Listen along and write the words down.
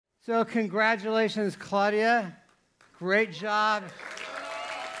So congratulations, Claudia. Great job.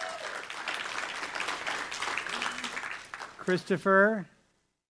 Christopher,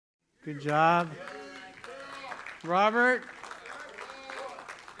 good job. Robert,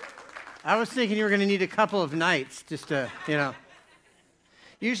 I was thinking you were going to need a couple of nights just to.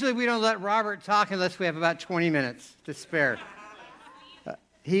 Usually we don't let Robert talk unless we have about 20 minutes to spare.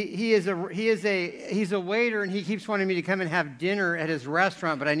 He's a waiter, and he keeps wanting me to come and have dinner at his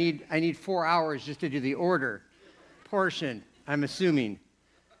restaurant, but I need 4 hours just to do the order portion, I'm assuming.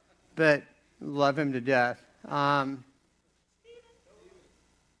 But love him to death.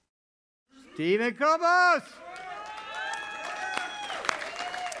 Stephen Cobos!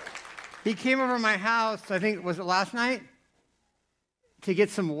 He came over to my house, I think, was it last night? To get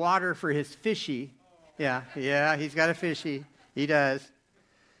some water for his fishy. Yeah, he's got a fishy. He does.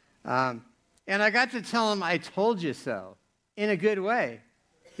 And I got to tell him I told you so in a good way,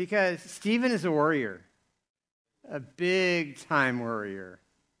 because Stephen is a warrior, a big-time warrior.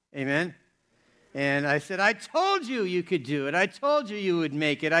 Amen? And I said, I told you you could do it. I told you you would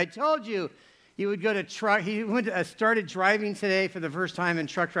make it. I told you you would go to truck. He started driving today for the first time in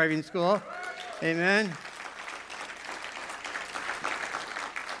truck driving school. Amen?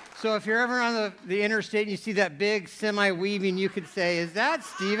 So if you're ever on the interstate and you see that big semi weaving, you could say, is that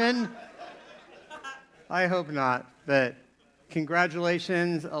Stephen? I hope not, but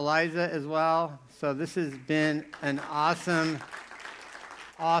congratulations, Eliza, as well. So this has been an awesome,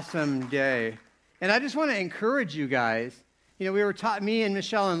 awesome day. And I just want to encourage you guys. Me and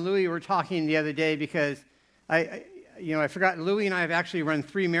Michelle and Louie were talking the other day because I forgot Louie and I have actually run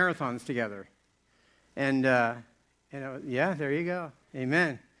 3 marathons together. And yeah, there you go.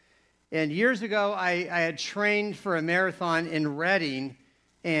 Amen. And years ago, I had trained for a marathon in Reading,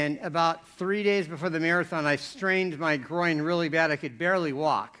 and about 3 days before the marathon, I strained my groin really bad. I could barely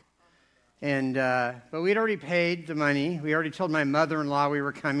walk. And but we'd already paid the money. We already told my mother-in-law we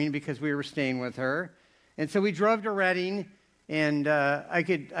were coming because we were staying with her. And so we drove to Reading, and I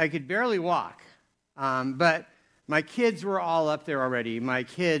could barely walk. But my kids were all up there already. My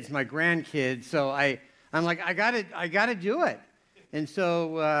kids, my grandkids. So I'm like, I gotta do it. And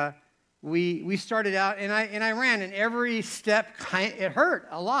so we started out, and I ran, and every step it hurt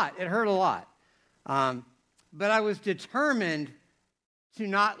a lot. It hurt a lot. But I was determined to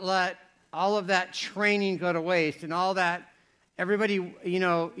not let all of that training go to waste, and all that everybody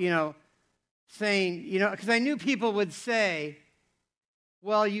saying, because I knew people would say,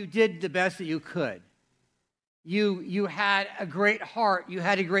 well, you did the best that you could. You had a great heart. You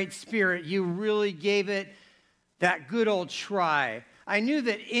had a great spirit. You really gave it that good old try. I knew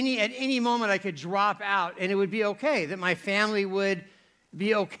that at any moment I could drop out and it would be okay, that my family would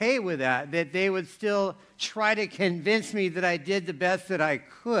be okay with that they would still try to convince me that I did the best that I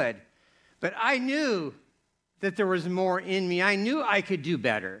could. But I knew that there was more in me. I knew I could do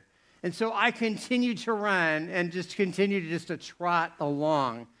better. And so I continued to run and just continued to trot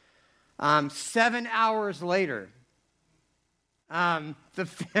along. 7 hours later,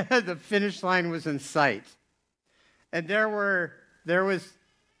 the finish line was in sight. And there was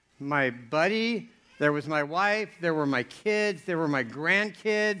my buddy, there was my wife, there were my kids, there were my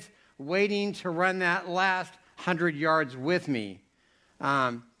grandkids waiting to run that last 100 yards with me.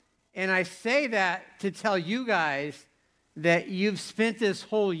 And I say that to tell you guys that you've spent this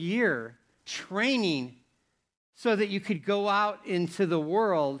whole year training so that you could go out into the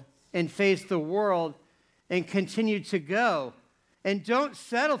world and face the world and continue to go. And don't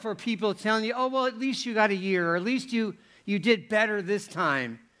settle for people telling you, oh, well, at least you got a year, or at least you did better this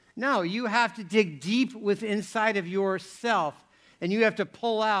time. No, you have to dig deep inside of yourself, and you have to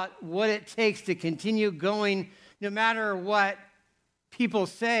pull out what it takes to continue going no matter what people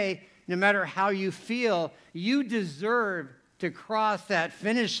say, no matter how you feel. You deserve to cross that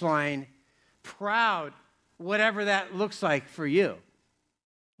finish line proud, whatever that looks like for you.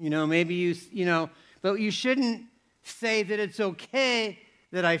 Maybe but you shouldn't say that it's okay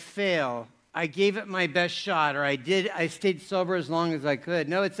that I fail. I gave it my best shot, or I stayed sober as long as I could.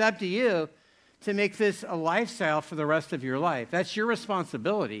 No, it's up to you to make this a lifestyle for the rest of your life. That's your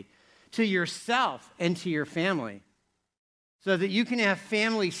responsibility to yourself and to your family, so that you can have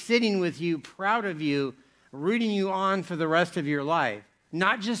family sitting with you, proud of you, rooting you on for the rest of your life,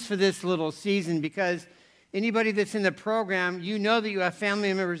 not just for this little season, because anybody that's in the program, you know that you have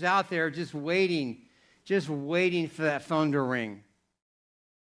family members out there just waiting for that phone to ring.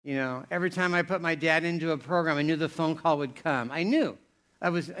 Every time I put my dad into a program, I knew the phone call would come. I knew.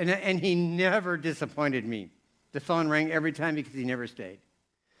 And he never disappointed me. The phone rang every time because he never stayed.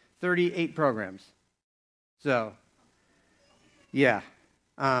 38 programs. So, yeah.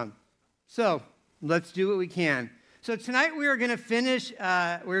 So let's do what we can. So tonight we are going to finish.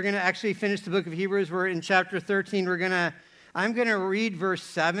 We're going to actually finish the book of Hebrews. We're in chapter 13. I'm going to read verse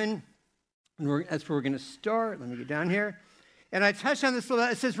 7. And that's where we're going to start. Let me get down here. And I touched on this a little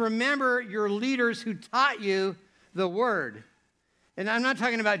bit. It says, remember your leaders who taught you the word. And I'm not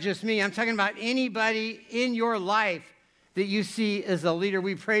talking about just me. I'm talking about anybody in your life that you see as a leader.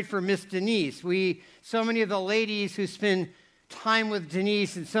 We prayed for Miss Denise. So many of the ladies who spend time with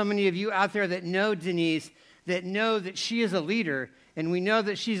Denise, and so many of you out there that know Denise, that know that she is a leader, and we know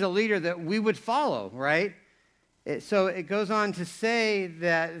that she's a leader that we would follow, right? So it goes on to say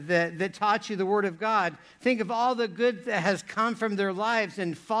that taught you the word of God. Think of all the good that has come from their lives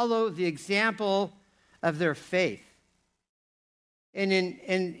and follow the example of their faith. And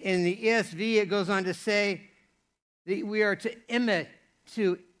in the ESV, it goes on to say that we are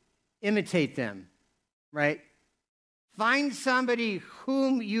to imitate them, right? Find somebody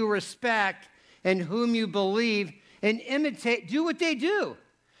whom you respect and whom you believe and imitate. Do what they do.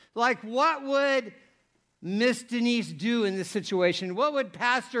 Like, what would Miss Denise do in this situation? What would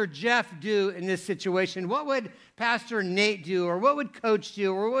Pastor Jeff do in this situation? What would Pastor Nate do? Or what would Coach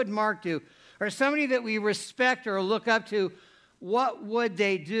do? Or what would Mark do? Or somebody that we respect or look up to, what would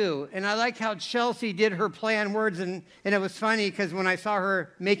they do? And I like how Chelsea did her play on words, and it was funny because when I saw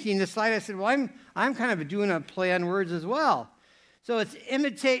her making the slide, I said, well, I'm kind of doing a play on words as well. So it's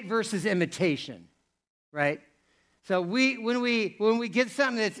imitate versus imitation, right? So when we get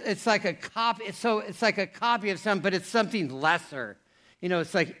something it's like a copy, it's like a copy of something, but it's something lesser.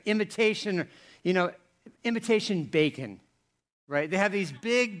 It's like imitation, imitation bacon, right? They have these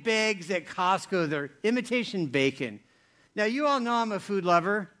big bags at Costco. They're imitation bacon. Now, you all know I'm a food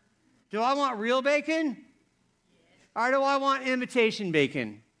lover. Do I want real bacon? Or do I want imitation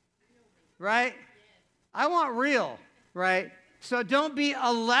bacon? Right? I want real, right? So don't be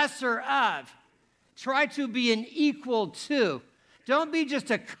a lesser of. Try to be an equal to. Don't be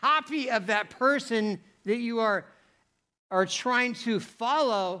just a copy of that person that you are trying to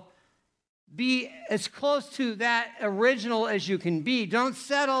follow. Be as close to that original as you can be. Don't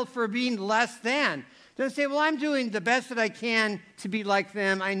settle for being less than. Don't say, well, I'm doing the best that I can to be like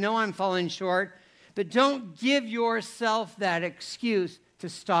them. I know I'm falling short. But don't give yourself that excuse to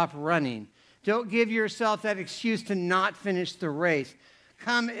stop running. Don't give yourself that excuse to not finish the race.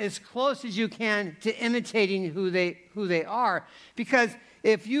 Come as close as you can to imitating who they are. Because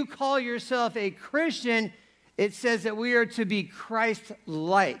if you call yourself a Christian, it says that we are to be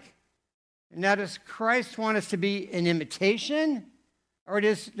Christ-like. Now, does Christ want us to be an imitation? Or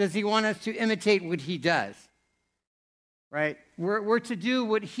does he want us to imitate what he does? Right? We're to do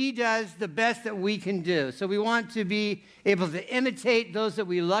what he does the best that we can do. So we want to be able to imitate those that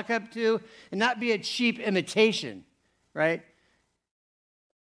we look up to and not be a cheap imitation, right?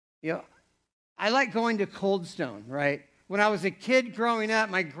 I like going to Cold Stone, right? When I was a kid growing up,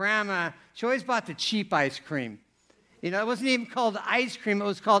 my grandma, she always bought the cheap ice cream. It wasn't even called ice cream. It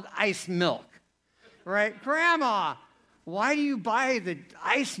was called ice milk, right? Grandma, why do you buy the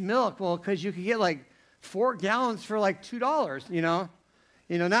ice milk? Well, because you could get like 4 gallons for like $2,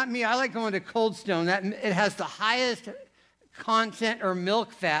 Not me. I like going to Cold Stone. It has the highest content or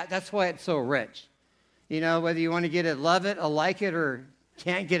milk fat. That's why it's so rich. Whether you want to get it, love it, like it, or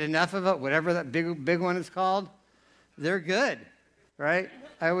can't get enough of it, whatever that big one is called, they're good, right?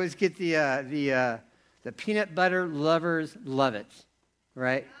 I always get the peanut butter lovers love it,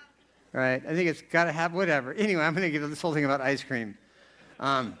 right? Right? I think it's got to have whatever. Anyway, I'm going to get this whole thing about ice cream.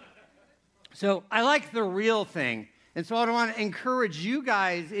 So I like the real thing. And so what I want to encourage you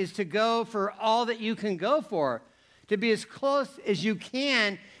guys is to go for all that you can go for, to be as close as you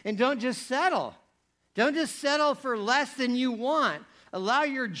can, and don't just settle. Don't just settle for less than you want. Allow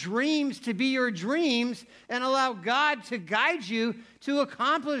your dreams to be your dreams and allow God to guide you to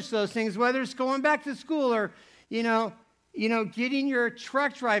accomplish those things, whether it's going back to school or, getting your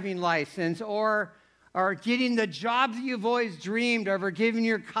truck driving license or getting the job that you've always dreamed of or getting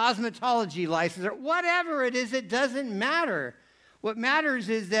your cosmetology license or whatever it is, it doesn't matter. What matters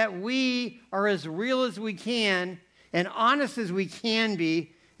is that we are as real as we can and honest as we can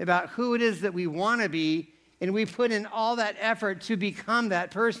be about who it is that we want to be, and we put in all that effort to become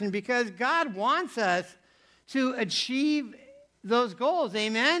that person because God wants us to achieve those goals.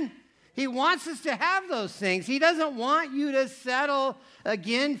 Amen? He wants us to have those things. He doesn't want you to settle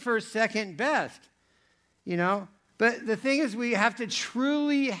again for second best, But the thing is, we have to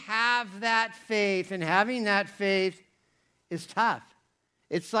truly have that faith, and having that faith is tough.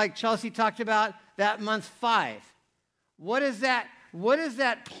 It's like Chelsea talked about that month 5. What is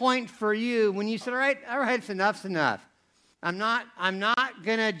that point for you when you said, all right, enough's enough? I'm not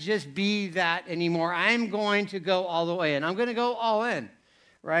going to just be that anymore. I'm going to go all the way in. I'm going to go all in,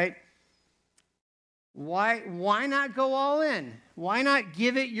 right? Why not go all in? Why not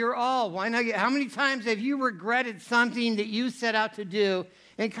give it your all? How many times have you regretted something that you set out to do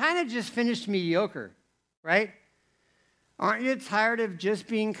and kind of just finished mediocre, right? Aren't you tired of just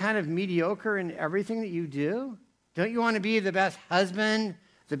being kind of mediocre in everything that you do? Don't you want to be the best husband,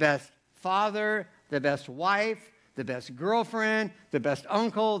 the best father, the best wife, the best girlfriend, the best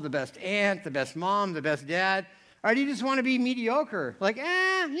uncle, the best aunt, the best mom, the best dad? Or do you just want to be mediocre? Like,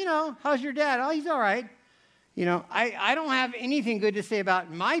 how's your dad? Oh, he's all right. I don't have anything good to say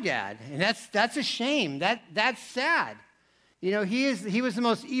about my dad, and that's a shame. That's sad. He was the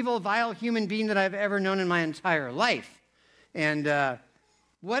most evil, vile human being that I've ever known in my entire life. And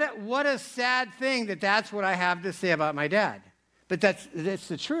what a sad thing that's what I have to say about my dad. But that's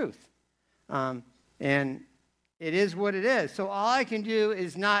the truth. And it is what it is. So all I can do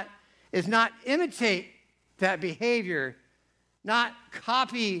is not imitate that behavior, not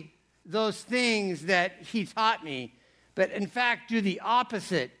copy those things that he taught me, but in fact do the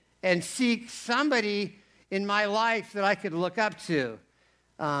opposite and seek somebody in my life that I could look up to.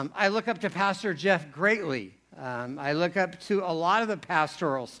 I look up to Pastor Jeff greatly. I look up to a lot of the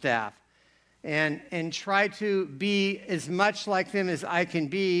pastoral staff and try to be as much like them as I can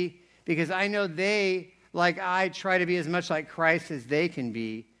be, because I know they, like I, try to be as much like Christ as they can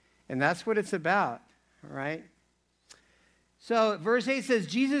be. And that's what it's about, right? So verse 8 says,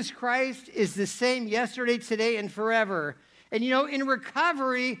 Jesus Christ is the same yesterday, today, and forever. And in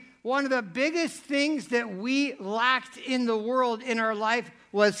recovery, one of the biggest things that we lacked in the world in our life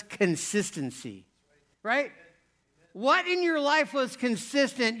was consistency, right? What in your life was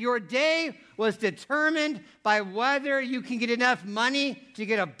consistent? Your day was determined by whether you can get enough money to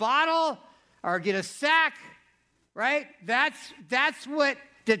get a bottle or get a sack, right? That's what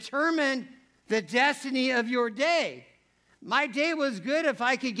determined the destiny of your day. My day was good if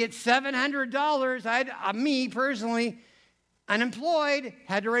I could get $700. Me personally, unemployed,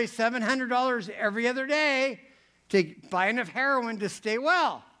 had to raise $700 every other day to buy enough heroin to stay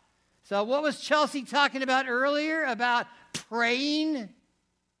well. So what was Chelsea talking about earlier about praying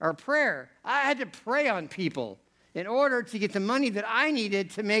or prayer? I had to pray on people in order to get the money that I needed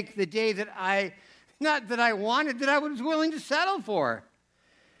to make the day that not that I wanted, that I was willing to settle for,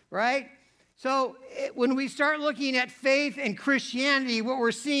 right? So when we start looking at faith and Christianity, what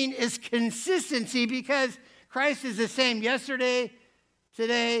we're seeing is consistency, because Christ is the same yesterday,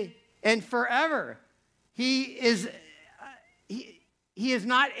 today, and forever. He is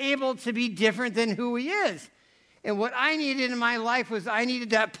not able to be different than who he is. And what I needed in my life was I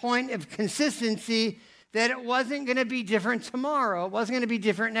needed that point of consistency, that it wasn't going to be different tomorrow. It wasn't going to be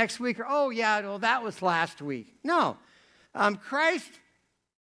different next week. Or, that was last week. No. Christ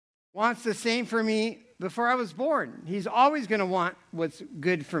wants the same for me before I was born. He's always going to want what's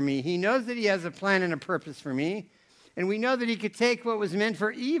good for me. He knows that he has a plan and a purpose for me. And we know that he could take what was meant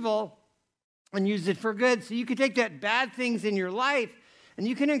for evil and use it for good. So you could take that bad things in your life and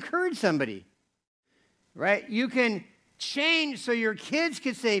you can encourage somebody, right? You can change so your kids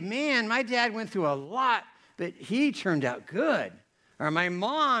could say, man, my dad went through a lot, but he turned out good. Or my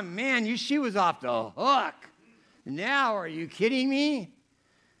mom, man, she was off the hook. Now, are you kidding me?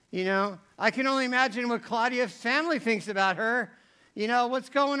 I can only imagine what Claudia's family thinks about her. What's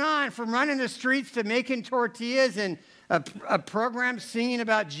going on, from running the streets to making tortillas and a program singing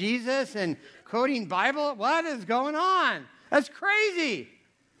about Jesus and quoting Bible. What is going on? That's crazy,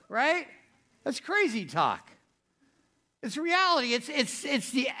 right? That's crazy talk. It's reality.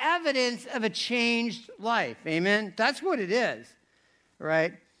 It's the evidence of a changed life. Amen? That's what it is,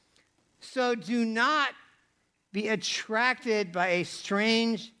 right? So do not be attracted by a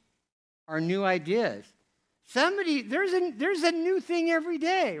strange or new ideas. There's a new thing every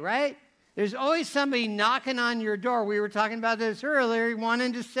day, right? There's always somebody knocking on your door. We were talking about this earlier,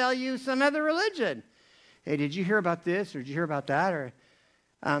 wanting to sell you some other religion. Hey, did you hear about this, or did you hear about that? Or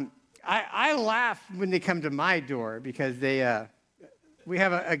I laugh when they come to my door, because we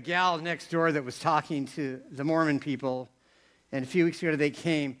have a gal next door that was talking to the Mormon people, and a few weeks ago they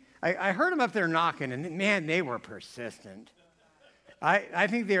came. I heard them up there knocking, and man, they were persistent. I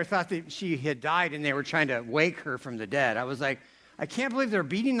think they thought that she had died, and they were trying to wake her from the dead. I was like, I can't believe they're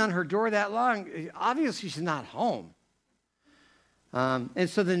beating on her door that long. Obviously, she's not home. And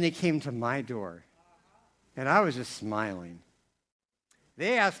so then they came to my door, and I was just smiling.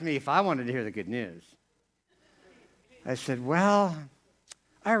 They asked me if I wanted to hear the good news. I said, well,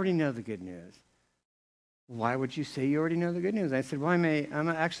 I already know the good news. Why would you say you already know the good news? I said, well, I'm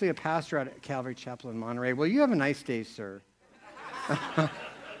actually a pastor out at Calvary Chapel in Monterey. Well, you have a nice day, sir.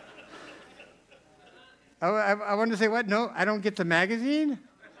 I wanted to say, what? No, I don't get the magazine?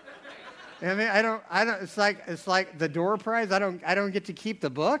 I mean, I don't, it's like the door prize. I don't get to keep the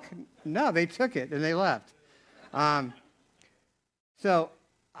book. No, they took it and they left. So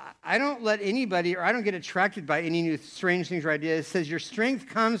I don't let anybody, or I don't get attracted by any new strange things or ideas. It says your strength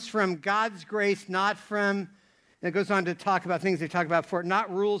comes from God's grace, not from, and it goes on to talk about things they talk about before,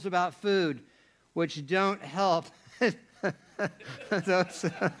 not rules about food, which don't help.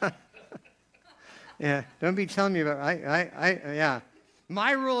 Yeah, don't be telling me about, yeah.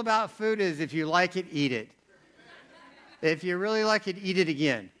 My rule about food is if you like it, eat it. If you really like it, eat it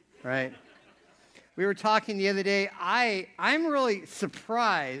again, right? We were talking the other day. I'm really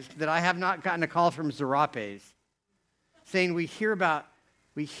surprised that I have not gotten a call from Zarapes saying we hear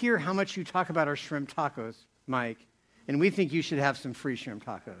how much you talk about our shrimp tacos, Mike, and we think you should have some free shrimp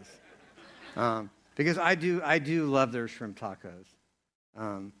tacos. Because I do love their shrimp tacos.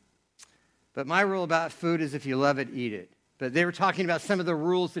 But my rule about food is if you love it, eat it. But they were talking about some of the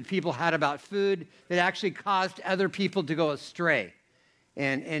rules that people had about food that actually caused other people to go astray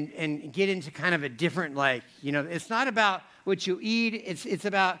and get into kind of a different, it's not about what you eat, it's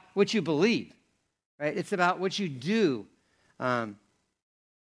about what you believe, right? It's about what you do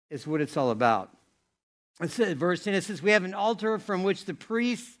is what it's all about. It says, verse 10, it says, we have an altar from which the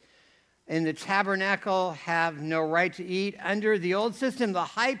priests in the tabernacle have no right to eat. Under the old system, the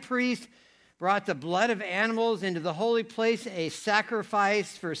high priest brought the blood of animals into the holy place, a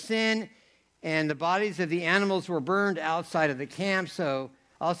sacrifice for sin, and the bodies of the animals were burned outside of the camp. So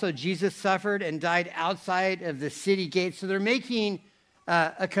also Jesus suffered and died outside of the city gates. So they're making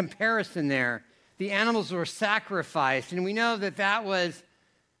a comparison there. The animals were sacrificed, and we know that was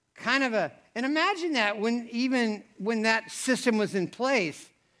kind of and imagine that when that system was in place.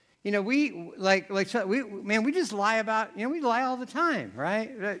 We just lie about, we lie all the time,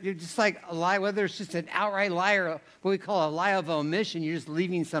 right? You're just like a lie, whether it's just an outright lie or what we call a lie of omission, you're just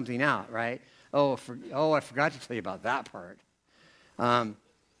leaving something out, right? I forgot to tell you about that part.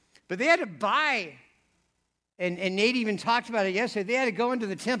 But they had to buy, and Nate even talked about it yesterday, they had to go into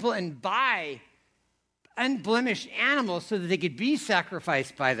the temple and buy unblemished animals so that they could be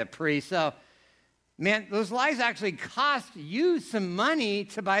sacrificed by the priest. So, man, those lies actually cost you some money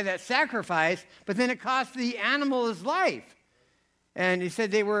to buy that sacrifice, but then it cost the animal his life. And he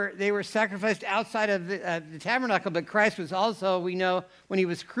said they were sacrificed outside of the tabernacle, but Christ was also, we know, when he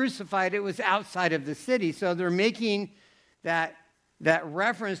was crucified, it was outside of the city. So they're making that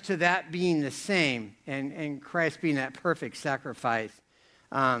reference to that being the same, and Christ being that perfect sacrifice.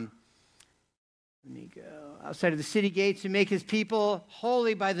 Let me go. Outside of the city gates to make his people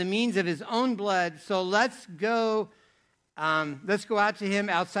holy by the means of his own blood. So let's go out to him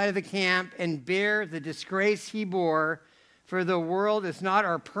outside of the camp and bear the disgrace he bore. For the world is not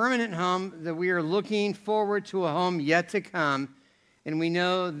our permanent home, that we are looking forward to a home yet to come. And we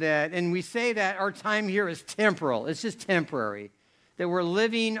know that, and we say that our time here is temporal. It's just temporary. That we're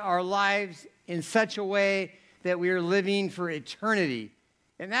living our lives in such a way that we are living for eternity.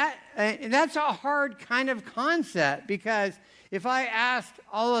 And that's a hard kind of concept, because if I asked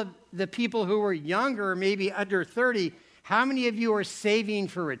all of the people who were younger, maybe under 30, how many of you are saving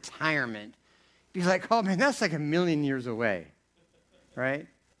for retirement? Be like, oh man, that's like a million years away, right?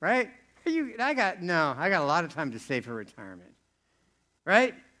 Right? I got a lot of time to save for retirement,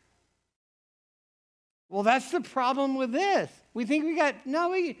 right? Well, that's the problem with this. We think I'm not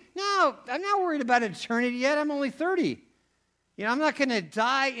worried about eternity yet. I'm only 30. I'm not going to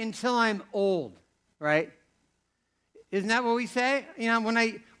die until I'm old, right? Isn't that what we say?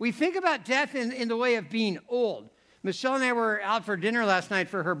 We think about death in the way of being old. Michelle and I were out for dinner last night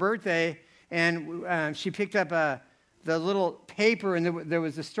for her birthday, and she picked up the little paper, and there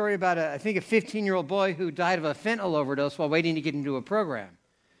was a story about I think a 15-year-old boy who died of a fentanyl overdose while waiting to get into a program.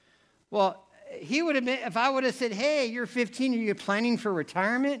 Well, he would admit, if I would have said, hey, you're 15, are you planning for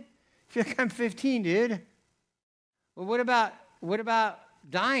retirement? I feel like I'm 15, dude. Well, what about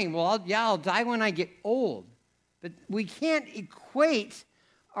dying? Well, I'll die when I get old. But we can't equate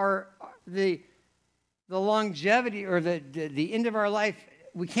the longevity or the end of our life.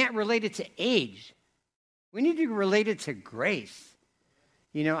 We can't relate it to age. We need to relate it to grace.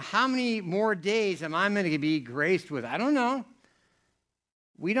 How many more days am I going to be graced with? I don't know.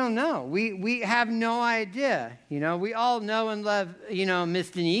 We don't know. We have no idea. We all know and love, Miss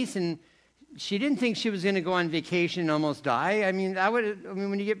Denise, and she didn't think she was going to go on vacation and almost die.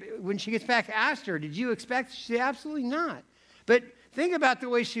 When she gets back, asked her, did you expect? She said, absolutely not. But think about the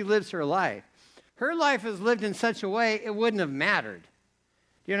way she lives her life. Her life is lived in such a way it wouldn't have mattered.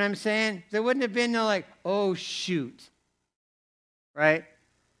 Do you know what I'm saying? There wouldn't have been no oh, shoot. right?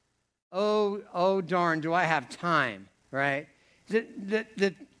 Oh, darn, do I have time, right?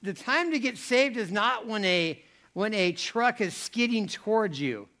 The time to get saved is not when a truck is skidding towards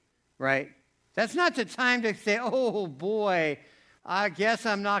you, right? That's not the time to say, oh boy, I guess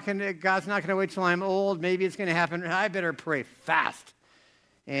God's not gonna wait till I'm old. Maybe it's gonna happen. I better pray fast.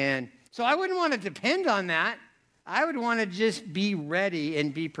 And so I wouldn't want to depend on that. I would want to just be ready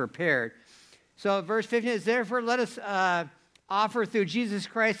and be prepared. So verse 15 is, therefore let us offer through Jesus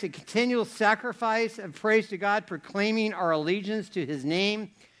Christ a continual sacrifice of praise to God, proclaiming our allegiance to his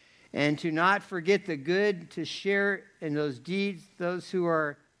name, and to not forget the good, to share in those deeds, those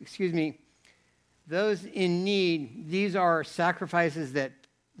in need. These are sacrifices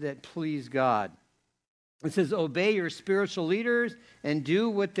that please God. It says, obey your spiritual leaders and do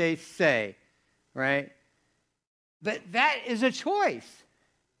what they say, right? But that is a choice.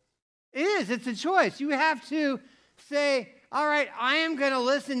 It is. It's a choice. You have to say, all right, I am going to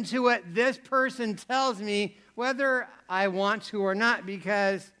listen to what this person tells me, whether I want to or not,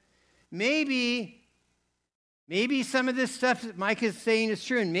 because maybe some of this stuff that Mike is saying is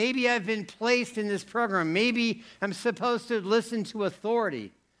true, and maybe I've been placed in this program. Maybe I'm supposed to listen to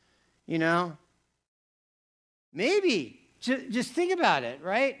authority, you know? Maybe. Just think about it,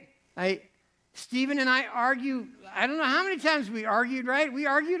 right? Stephen and I argue, I don't know how many times we argued, right? We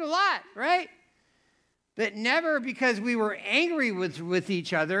argued a lot, right? But never because we were angry with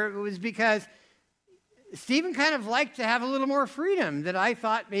each other. It was because Stephen kind of liked to have a little more freedom that I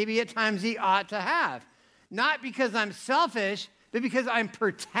thought maybe at times he ought to have. Not because I'm selfish, but because I'm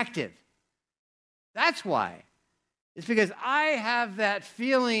protective. That's why. It's because I have that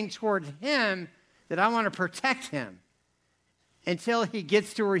feeling toward him that I want to protect him until he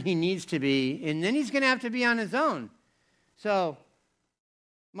gets to where he needs to be, and then he's going to have to be on his own. So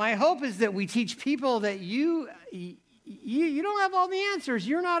my hope is that we teach people that you don't have all the answers.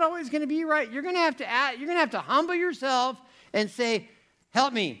 You're not always going to be right. You're going to have to humble yourself and say,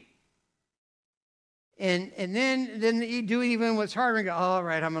 help me. And then you do even what's harder and go, all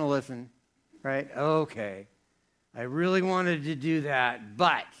right, I'm going to listen, right? Okay, I really wanted to do that,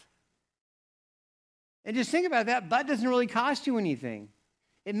 but. And just think about that. But doesn't really cost you anything.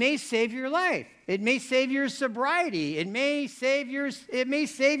 It may save your life. It may save your sobriety. It may save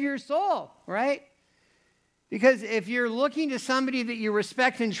your soul, right? Because if you're looking to somebody that you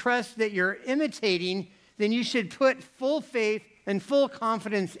respect and trust that you're imitating, then you should put full faith and full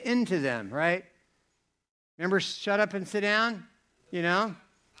confidence into them, right? Remember, shut up and sit down? You know?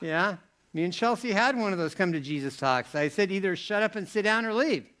 Yeah. Me and Chelsea had one of those come to Jesus talks. I said either shut up and sit down or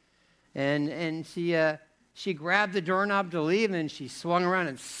leave. And she grabbed the doorknob to leave, and she swung around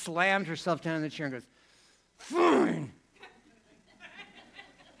and slammed herself down in the chair and goes, fine.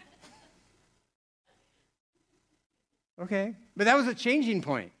 Okay. But that was a changing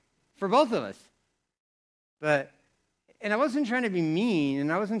point for both of us. And I wasn't trying to be mean,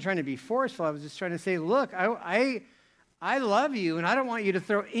 and I wasn't trying to be forceful. I was just trying to say, look, I love you, and I don't want you to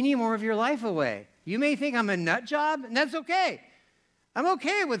throw any more of your life away. You may think I'm a nut job, and that's okay. I'm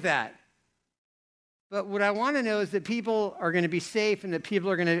okay with that. But what I want to know is that people are going to be safe, and that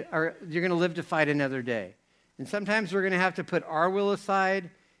people you're going to live to fight another day. And sometimes we're going to have to put our will aside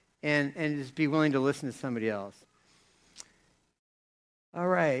and just be willing to listen to somebody else. All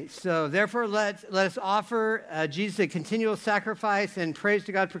right, so therefore let us offer Jesus a continual sacrifice and praise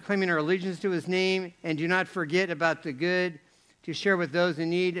to God, proclaiming our allegiance to his name, and do not forget about the good to share with those in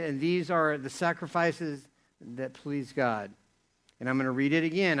need, and these are the sacrifices that please God. And I'm going to read it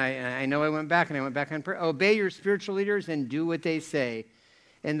again. I know I went back on prayer. Obey your spiritual leaders and do what they say.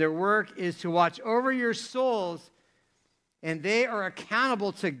 And their work is to watch over your souls, and they are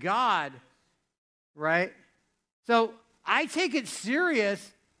accountable to God, right? So I take it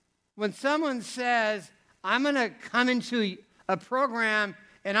serious when someone says, I'm going to come into a program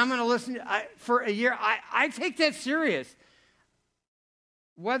and I'm going to listen for a year. I take that serious.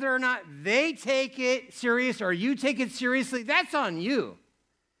 Whether or not they take it serious or you take it seriously, that's on you.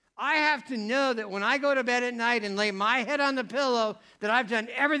 I have to know that when I go to bed at night and lay my head on the pillow, that I've done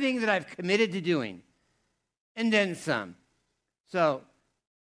everything that I've committed to doing, and then some. So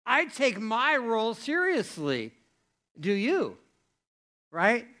I take my role seriously. Do you?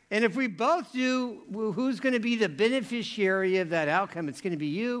 Right? And if we both do, who's going to be the beneficiary of that outcome? It's going to be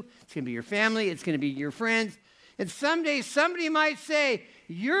you. It's going to be your family. It's going to be your friends. And someday somebody might say,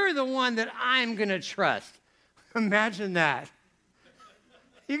 you're the one that I'm going to trust. Imagine that.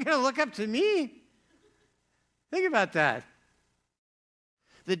 You're going to look up to me? Think about that.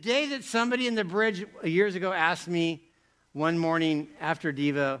 The day that somebody in the bridge years ago asked me one morning after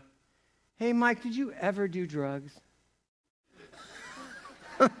Devo, hey, Mike, did you ever do drugs?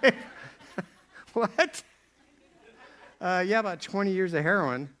 What? Yeah, about 20 years of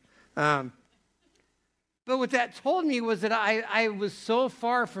heroin. But what that told me was that I was so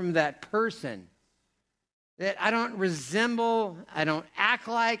far from that person that I don't resemble, I don't act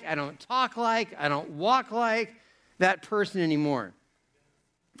like, I don't talk like, I don't walk like that person anymore.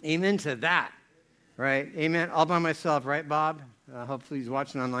 Amen to that, right? Amen. All by myself, right, Bob? Hopefully he's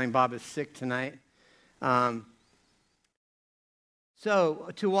watching online. Bob is sick tonight. So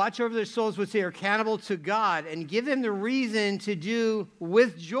to watch over their souls which they are accountable to God and give them the reason to do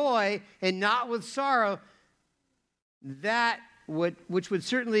with joy and not with sorrow, which would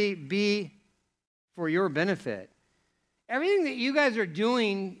certainly be for your benefit. Everything that you guys are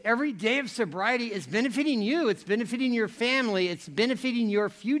doing every day of sobriety is benefiting you. It's benefiting your family. It's benefiting your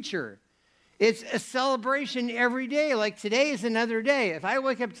future. It's a celebration every day. Like today is another day. If I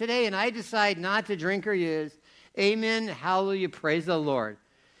wake up today and I decide not to drink or use, amen, hallelujah, praise the Lord.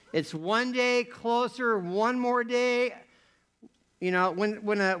 It's one day closer, one more day. You know, when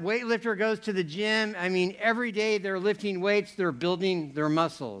a weightlifter goes to the gym, I mean, every day they're lifting weights, they're building their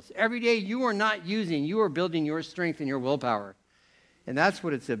muscles. Every day you are not using, you are building your strength and your willpower. And that's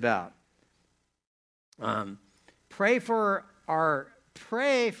what it's about. Pray for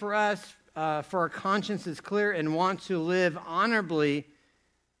us, for our conscience is clear and want to live honorably.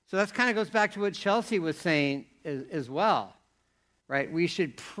 So that kind of goes back to what Chelsea was saying as well, right? We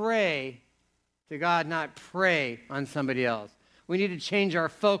should pray to God, not pray on somebody else. We need to change our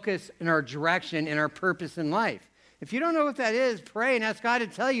focus and our direction and our purpose in life. If you don't know what that is, pray and ask God to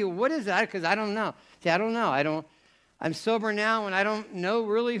tell you, what is that? Because I don't know. See, I don't know. I'm sober now and I don't know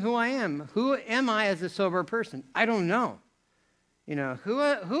really who I am. Who am I as a sober person? I don't know. You know, who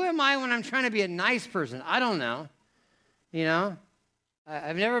am I when I'm trying to be a nice person? I don't know. You know,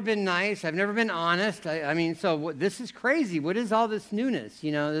 I've never been nice. I've never been honest. I mean, so this is crazy. What is all this newness?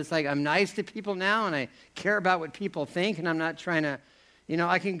 You know, it's like I'm nice to people now and I care about what people think and I'm not trying to, you know,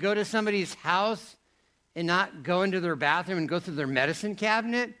 I can go to somebody's house and not go into their bathroom and go through their medicine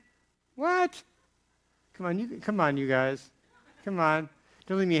cabinet. What? Come on, you guys. Come on.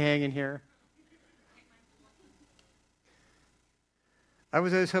 Don't leave me hanging here. I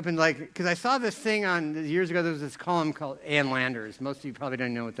was always hoping, because I saw this thing years ago, there was this column called Ann Landers. Most of you probably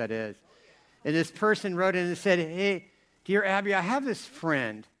don't know what that is. And this person wrote in and said, hey, dear Abby, I have this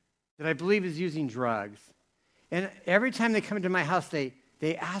friend that I believe is using drugs. And every time they come into my house, they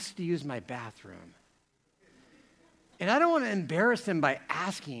ask to use my bathroom. And I don't want to embarrass them by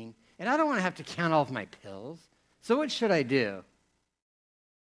asking, and I don't want to have to count all of my pills. So what should I do?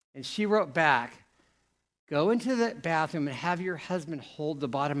 And she wrote back, go into the bathroom and have your husband hold the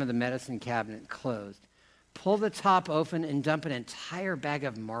bottom of the medicine cabinet closed. Pull the top open and dump an entire bag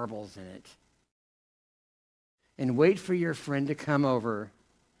of marbles in it. And wait for your friend to come over.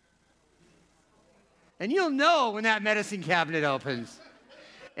 And you'll know when that medicine cabinet opens.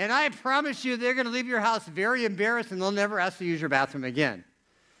 And I promise you they're going to leave your house very embarrassed and they'll never ask to use your bathroom again.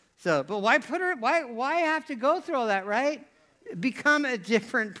 So, but why have to go through all that, right? Become a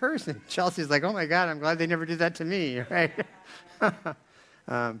different person. Chelsea's like, oh my God, I'm glad they never did that to me, right?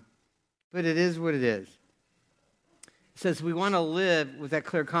 But it is what it is. It says we want to live with that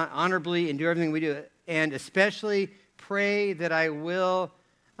clear honorably and do everything we do, and especially pray that I will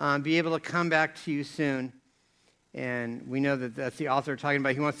be able to come back to you soon. And we know that that's the author talking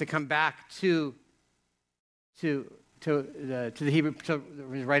about. He wants to come back to the Hebrew,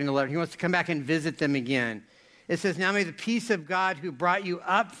 he's writing a letter. He wants to come back and visit them again. It says, now may the peace of God who brought you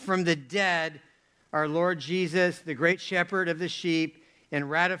up from the dead, our Lord Jesus, the great shepherd of the sheep, and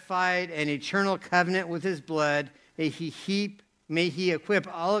ratified an eternal covenant with his blood, may he equip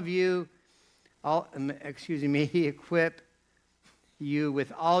you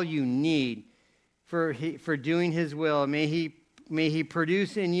with all you need for doing his will. May he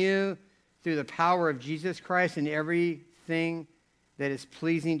produce in you through the power of Jesus Christ and everything that is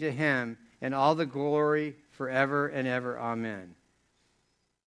pleasing to him, and all the glory forever and ever. Amen.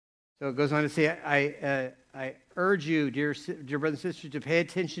 So it goes on to say, I urge you, dear brothers and sisters, to pay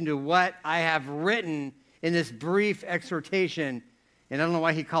attention to what I have written in this brief exhortation. And I don't know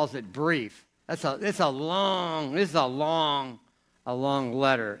why he calls it brief. This is a long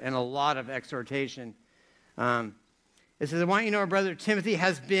letter and a lot of exhortation. It says, I want you to know our brother Timothy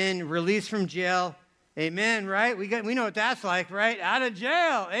has been released from jail. Amen, right? We know what that's like, right? Out of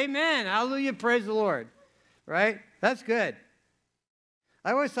jail. Amen. Hallelujah. Praise the Lord. Right? That's good.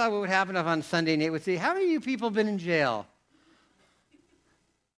 I always thought what would happen if on Sunday Nate would say, how many of you people have been in jail?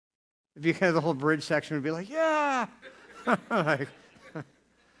 It'd be kind of the whole bridge section would be like, yeah.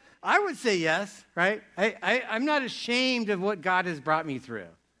 I would say yes, right? I'm not ashamed of what God has brought me through,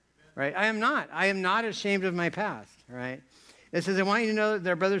 right? I am not. I am not ashamed of my past, right? It says, I want you to know that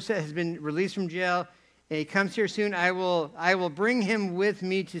their brother has been released from jail. And he comes here soon. I will bring him with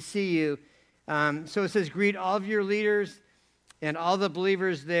me to see you. So it says, greet all of your leaders and all the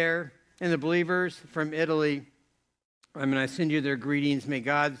believers there and the believers from Italy. I send you their greetings. May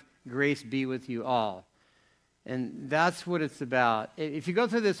God's grace be with you all. And that's what it's about. If you go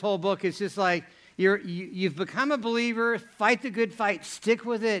through this whole book, it's just like you've become a believer. Fight the good fight. Stick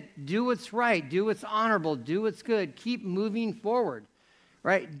with it. Do what's right. Do what's honorable. Do what's good. Keep moving forward,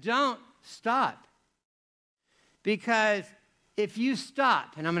 right? Don't stop. Because if you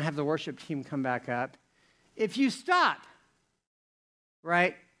stop, and I'm going to have the worship team come back up. If you stop,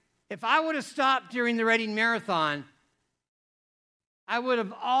 right? If I would have stopped during the Reading Marathon, I would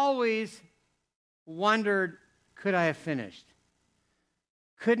have always wondered, could I have finished?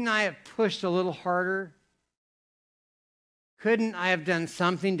 Couldn't I have pushed a little harder? Couldn't I have done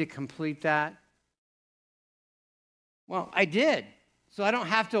something to complete that? Well, I did, so I don't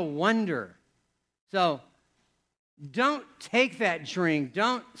have to wonder. So don't take that drink.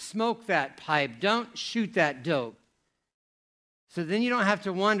 Don't smoke that pipe. Don't shoot that dope. So then you don't have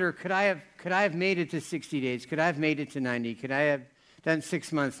to wonder, could I have made it to 60 days? Could I have made it to 90? Could I have done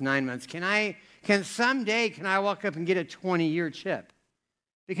 6 months, 9 months? Can someday I walk up and get a 20-year chip?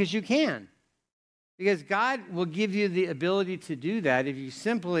 Because you can. Because God will give you the ability to do that if you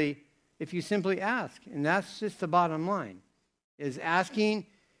simply ask. And that's just the bottom line, is asking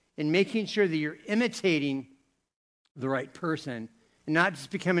and making sure that you're imitating the right person and not just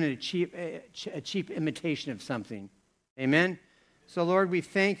becoming a cheap imitation of something. Amen? So, Lord, we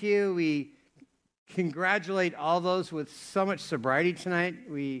thank you. We congratulate all those with so much sobriety tonight.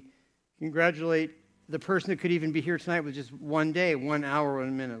 We congratulate the person that could even be here tonight with just 1 day, 1 hour,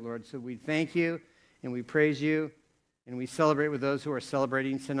 1 minute, Lord. So we thank you and we praise you and we celebrate with those who are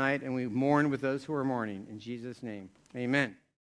celebrating tonight and we mourn with those who are mourning. In Jesus' name, amen.